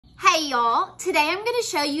Hey y'all, today I'm going to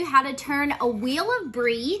show you how to turn a wheel of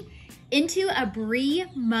Brie into a Brie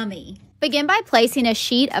mummy. Begin by placing a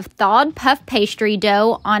sheet of thawed puff pastry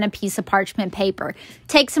dough on a piece of parchment paper.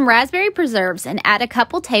 Take some raspberry preserves and add a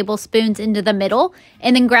couple tablespoons into the middle,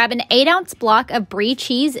 and then grab an 8-ounce block of Brie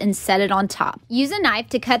cheese and set it on top. Use a knife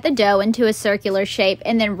to cut the dough into a circular shape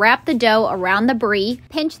and then wrap the dough around the Brie.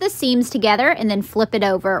 Pinch the seams together and then flip it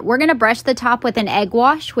over. We're going to brush the top with an egg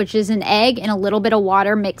wash, which is an egg and a little bit of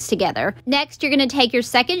water mixed together. Next, you're going to take your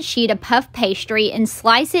second sheet of puff pastry and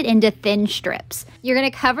slice it into thin strips. You're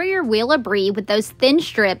going to cover your wheel of Brie with those thin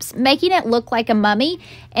strips, making it look like a mummy,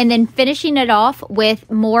 and then finishing it off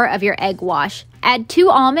with more of your egg wash. Add 2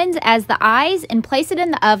 almonds as the eyes and place it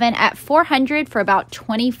in the oven at 400 for about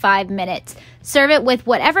 25 minutes. Serve it with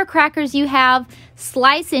whatever crackers you have,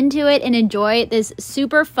 slice into it, and enjoy this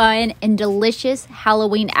super fun and delicious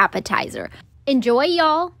Halloween appetizer. Enjoy,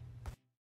 y'all!